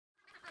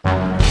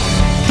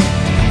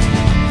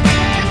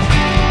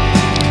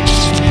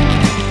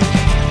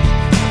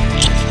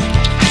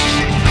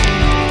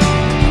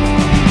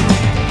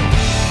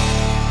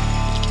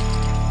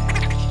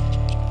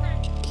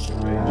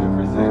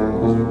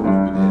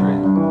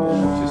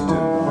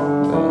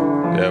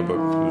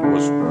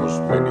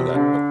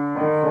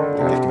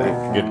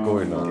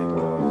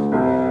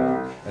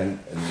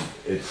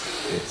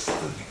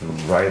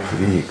right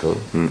vehicle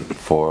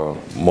for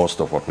most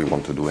of what we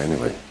want to do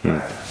anyway.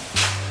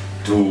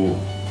 To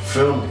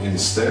film in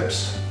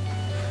steps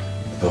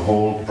the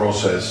whole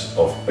process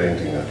of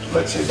painting,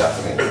 let's say that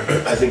thing.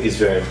 I think it's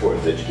very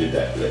important that you did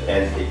that.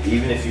 And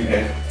even if you...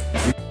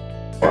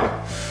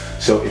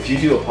 So if you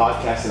do a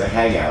podcast and a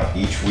hangout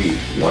each week,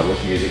 one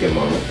with music and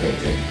one with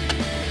painting,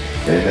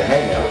 and in the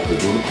hangout, the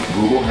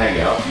Google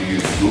Hangout, you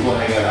use the Google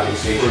Hangout out of the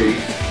same week,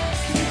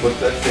 you put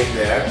that thing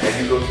there, and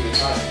you go through the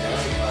class, and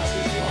the class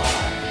is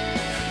live.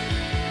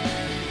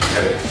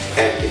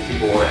 And if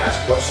people want to ask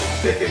questions,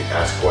 they can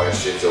ask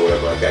questions or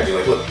whatever like that. You're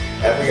like, look,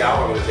 every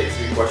hour I'm going to take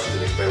 3 questions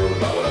and explain a little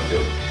about what I'm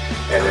doing.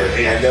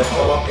 And they'll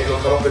come up, it'll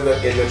come up in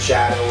the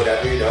chat or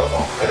whatever, you know.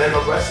 And then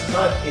the rest of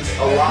the time, it's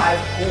a live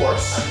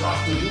course. I'd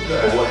love to do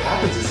that. But what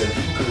happens is that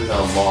people can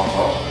now log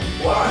on.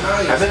 Wow,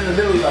 nice. And then in the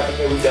middle, you're like,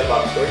 okay, we've got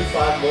about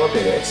 35 more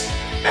minutes.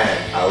 And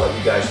I'll let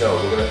you guys know,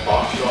 we're going to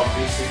auction off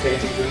these 3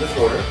 paintings in the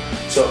corner.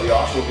 So the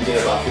auction will begin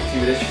in about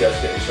 15 minutes. You guys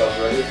get yourselves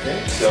ready to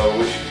paint.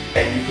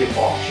 And you can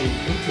auction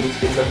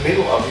paintings in the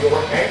middle of your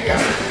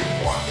hangout.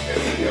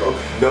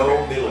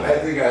 No middle. I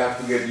think I have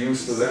to get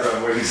used to that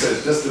where he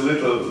says just a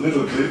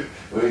little clip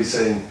where he's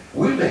saying,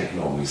 we make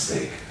no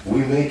mistake. We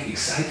make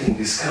exciting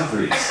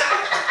discoveries.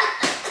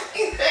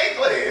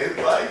 Exactly. It's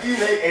like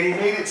and he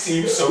made it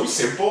seem so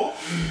simple.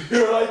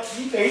 You're like,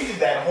 he painted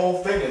that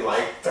whole thing in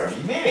like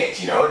 30 minutes,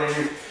 you know. And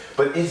then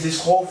but it's this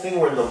whole thing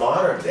where in the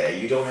modern day,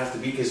 you don't have to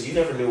be, because you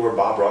never knew where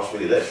Bob Ross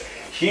really lived.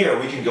 Here,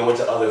 we can go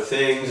into other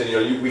things, and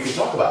we can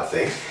talk about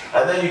things,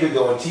 and then you can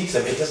go and teach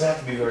them. It doesn't have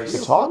to be very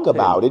simple. Talk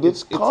about it.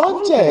 It's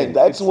content.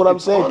 That's what I'm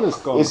saying.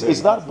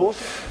 It's not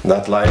bullshit.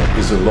 That light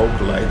is a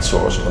local light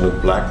source on a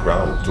black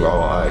ground to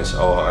our eyes.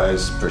 Our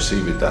eyes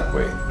perceive it that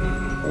way.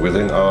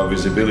 Within our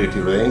visibility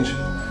range,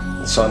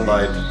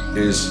 sunlight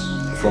is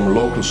from a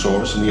local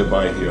source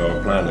nearby here, our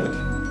planet,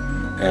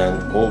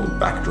 and all the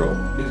backdrop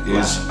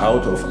is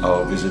out of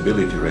our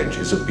visibility range.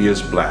 It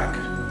appears black.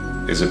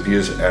 It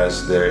appears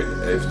as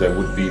if there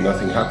would be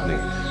nothing happening.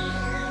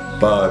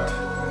 But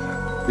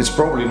it's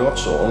probably not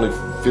so. Only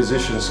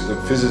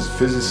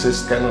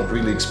physicists cannot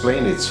really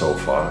explain it so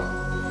far.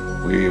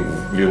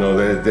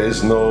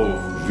 There's no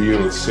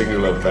real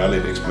singular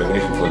valid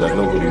explanation for that.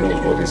 Nobody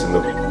knows what is in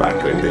the back,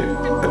 at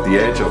the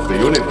edge of the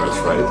universe,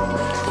 right?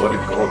 What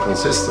it all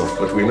consists of.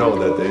 But we know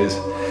that there is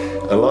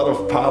a lot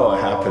of power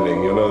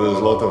happening. There's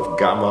a lot of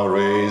gamma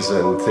rays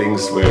and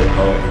things where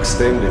our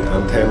extended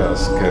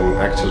antennas can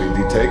actually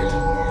detect.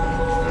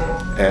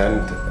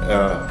 And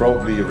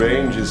probably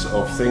ranges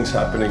of things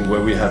happening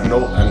where we have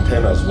no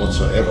antennas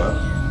whatsoever,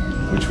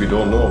 which we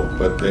don't know,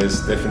 but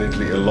there's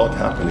definitely a lot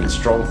happening,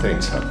 strong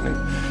things happening.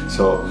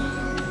 So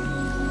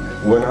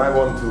when I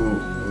want to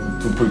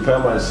prepare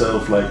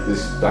myself like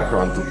this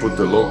background to put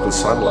the local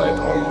sunlight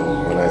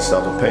on when I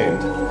start to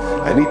paint,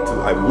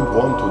 I would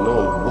want to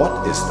know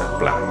what is that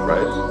black,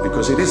 right?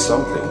 Because it is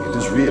something, it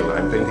is real.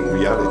 I'm painting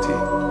reality.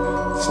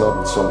 It's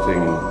not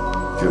something,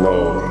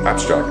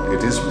 abstract.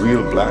 It is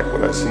real black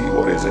when I see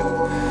what is it.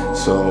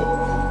 So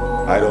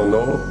I don't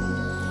know.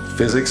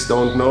 Physics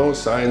don't know,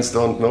 science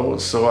don't know,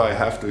 so I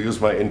have to use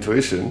my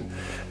intuition,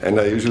 and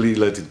I usually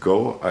let it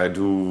go. I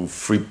do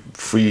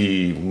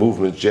free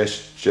movement,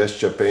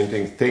 gesture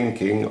painting,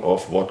 thinking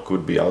of what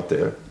could be out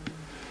there,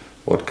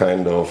 what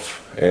kind of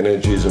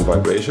energies and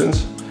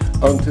vibrations,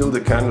 until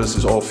the canvas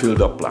is all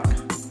filled up black.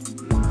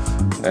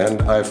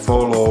 And I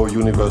follow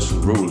universal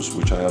rules,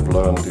 which I have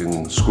learned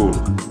in school.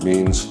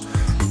 Means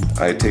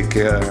I take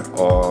care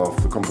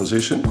of the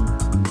composition,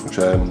 which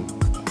I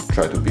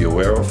try to be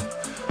aware of.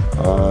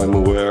 I'm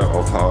aware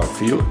of how I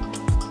feel,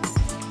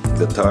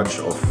 the touch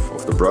of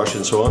the brush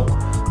and so on.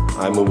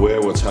 I'm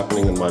aware what's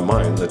happening in my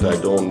mind, that I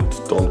don't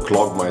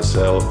clog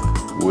myself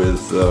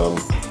with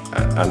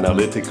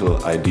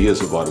analytical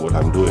ideas about what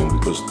I'm doing,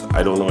 because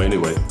I don't know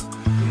anyway.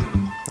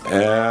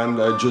 And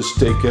I just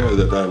take care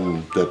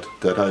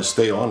that I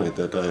stay on it,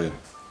 that I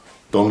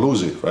don't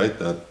lose it, right?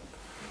 That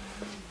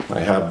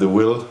I have the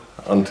will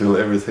until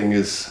everything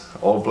is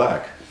all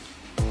black.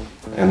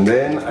 And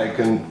then I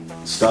can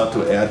start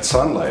to add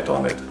sunlight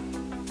on it.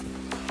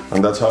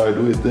 And that's how I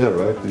do it there,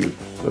 right?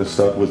 I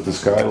start with the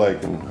sky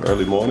like in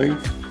early morning.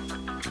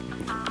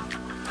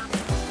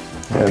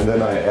 And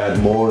then I add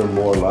more and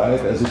more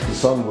light as if the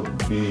sun would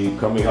be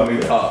coming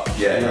up.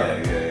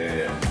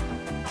 Yeah.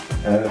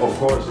 And of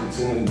course,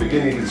 in the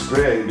beginning it's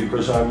great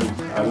because I'm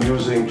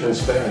using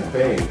transparent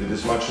paint. It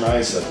is much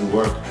nicer to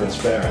work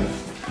transparent.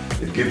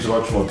 It gives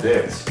much more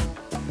depth.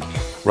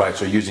 Right,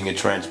 so using a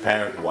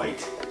transparent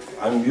white.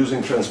 I'm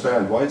using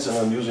transparent whites, and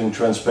I'm using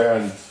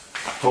transparent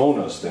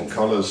toners and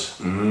colors.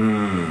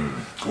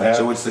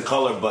 So it's the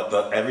color,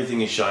 but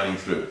everything is shining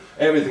through.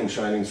 Everything's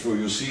shining through.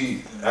 You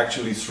see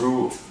actually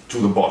through to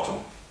the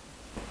bottom.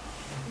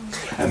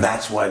 And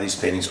that's why these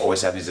paintings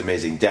always have these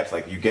amazing depth.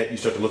 Like you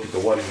start to look at the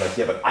water, you're like,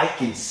 yeah, but I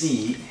can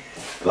see,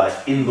 like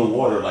in the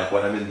water, like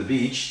when I'm in the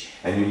beach,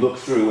 and you look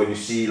through and you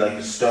see like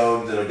the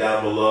stones that are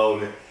down below.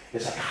 And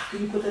it's like, how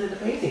can you put that in the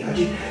painting?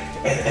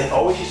 And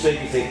always just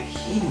make you think,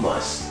 he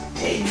must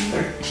take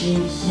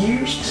 13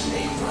 years to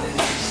make one of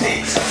these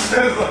things.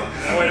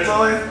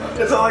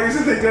 That's all I used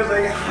to think. I was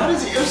like, how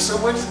does he have so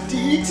much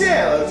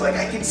detail? It's like,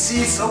 I can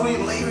see so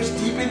many layers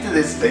deep into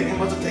this thing. It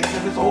must have taken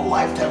him his whole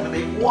lifetime to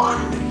make one.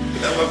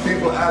 And when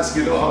people ask,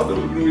 you know, how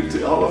long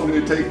do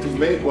it take to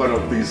make one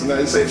of these? And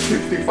I say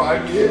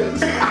 55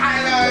 years. I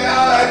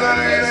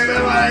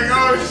know. Like,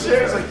 oh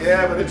shit. It's like,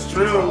 yeah, but it's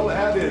true. It's all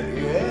added.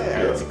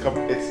 Yeah,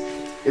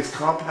 it's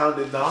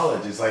compounded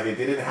knowledge. It's like it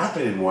didn't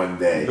happen in one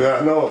day.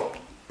 Yeah, no.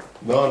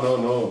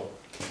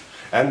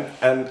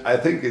 And I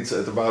think it's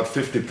at about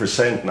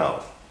 50%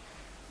 now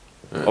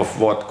of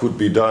what could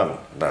be done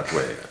that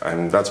way.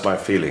 And that's my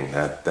feeling,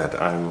 that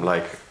I'm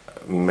like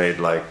made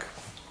like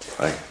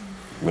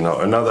you know,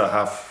 another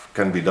half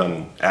can be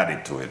done,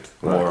 added to it.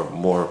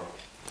 More.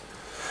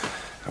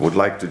 I would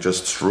like to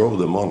just throw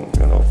them on,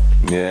 you know.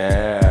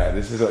 Yeah,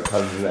 this is what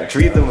comes next.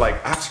 Treat them like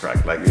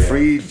abstract, like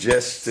free,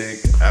 gestic,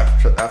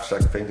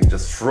 abstract painting.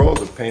 Just throw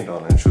the paint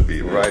on and it should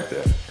be right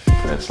there.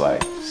 And it's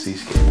like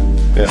seascape.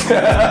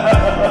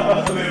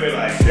 Yeah. A little bit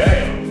like,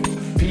 damn.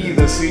 P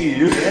the sea.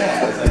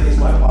 Yeah, it's like, it's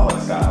my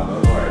wallet style.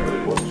 Don't worry, but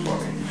it works for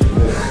me.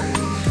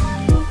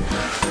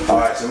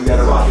 Alright, so we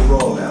gotta rock and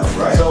roll now,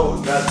 right? So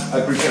that's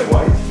I prepare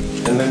white,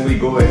 and then we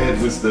go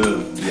ahead with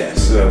the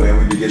when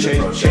we begin the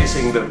process.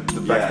 chasing the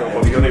background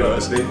of the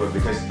universe.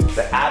 Because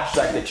the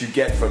abstract that you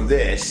get from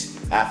this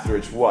after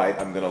it's white,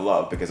 I'm gonna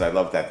love, because I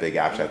love that big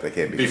abstract that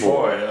came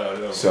before.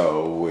 Yeah.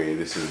 So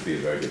this would be a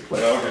very good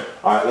place. Okay.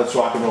 All right, let's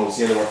rock and roll. It's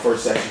the end of our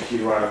first section.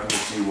 Q Rhino coming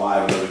to you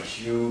live. Another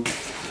Q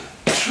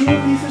True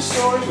Ibiza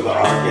Stories with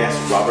our guest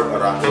Robert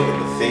Arato in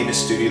the famous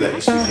studio that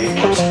used to be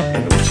Painters,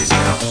 and which is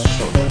now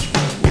so much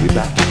more. We'll be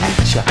back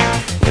at ya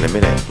in a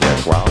minute.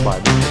 Let's wild by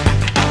music.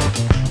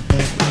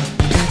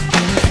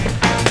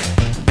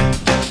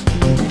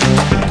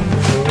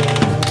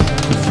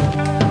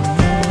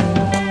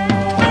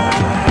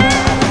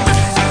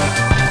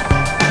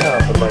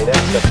 For my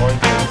next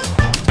appointment.